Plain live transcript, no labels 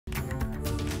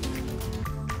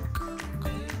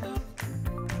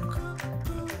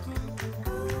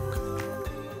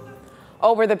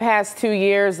Over the past 2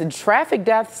 years, traffic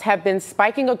deaths have been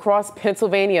spiking across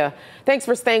Pennsylvania. Thanks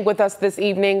for staying with us this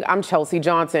evening. I'm Chelsea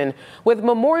Johnson. With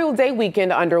Memorial Day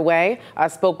weekend underway, I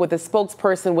spoke with a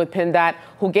spokesperson with PennDOT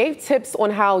who gave tips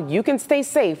on how you can stay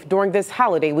safe during this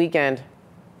holiday weekend.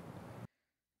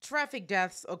 Traffic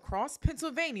deaths across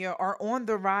Pennsylvania are on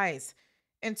the rise.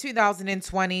 In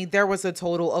 2020, there was a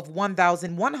total of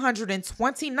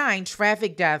 1,129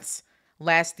 traffic deaths.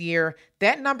 Last year,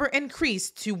 that number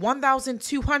increased to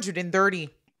 1,230.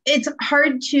 It's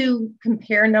hard to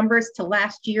compare numbers to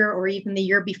last year or even the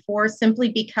year before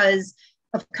simply because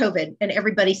of COVID and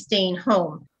everybody staying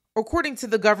home. According to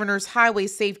the Governor's Highway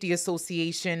Safety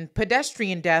Association,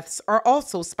 pedestrian deaths are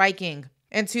also spiking.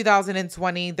 In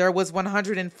 2020, there was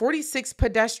 146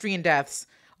 pedestrian deaths.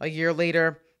 A year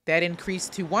later, that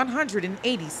increased to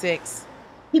 186.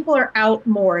 People are out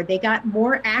more. They got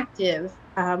more active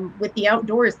with the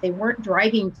outdoors. They weren't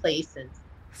driving places.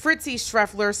 Fritzy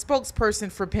Schreffler,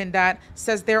 spokesperson for PennDOT,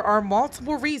 says there are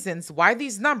multiple reasons why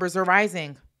these numbers are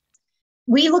rising.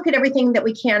 We look at everything that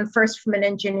we can first from an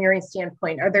engineering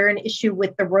standpoint. Are there an issue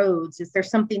with the roads? Is there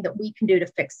something that we can do to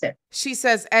fix it? She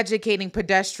says educating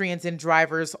pedestrians and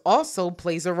drivers also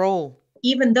plays a role.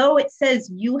 Even though it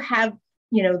says you have,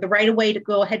 the right of way to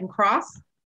go ahead and cross,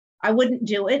 I wouldn't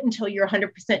do it until you're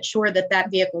 100% sure that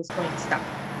that vehicle is going to stop.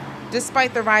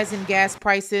 Despite the rise in gas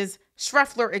prices,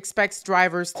 Schreffler expects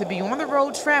drivers to be on the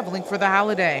road traveling for the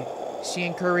holiday. She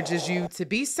encourages you to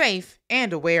be safe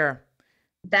and aware.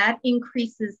 That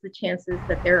increases the chances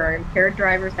that there are impaired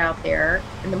drivers out there,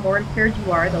 and the more impaired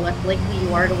you are, the less likely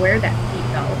you are to wear that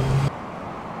seatbelt.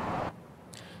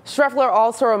 Schreffler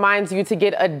also reminds you to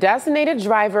get a designated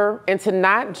driver and to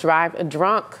not drive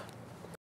drunk.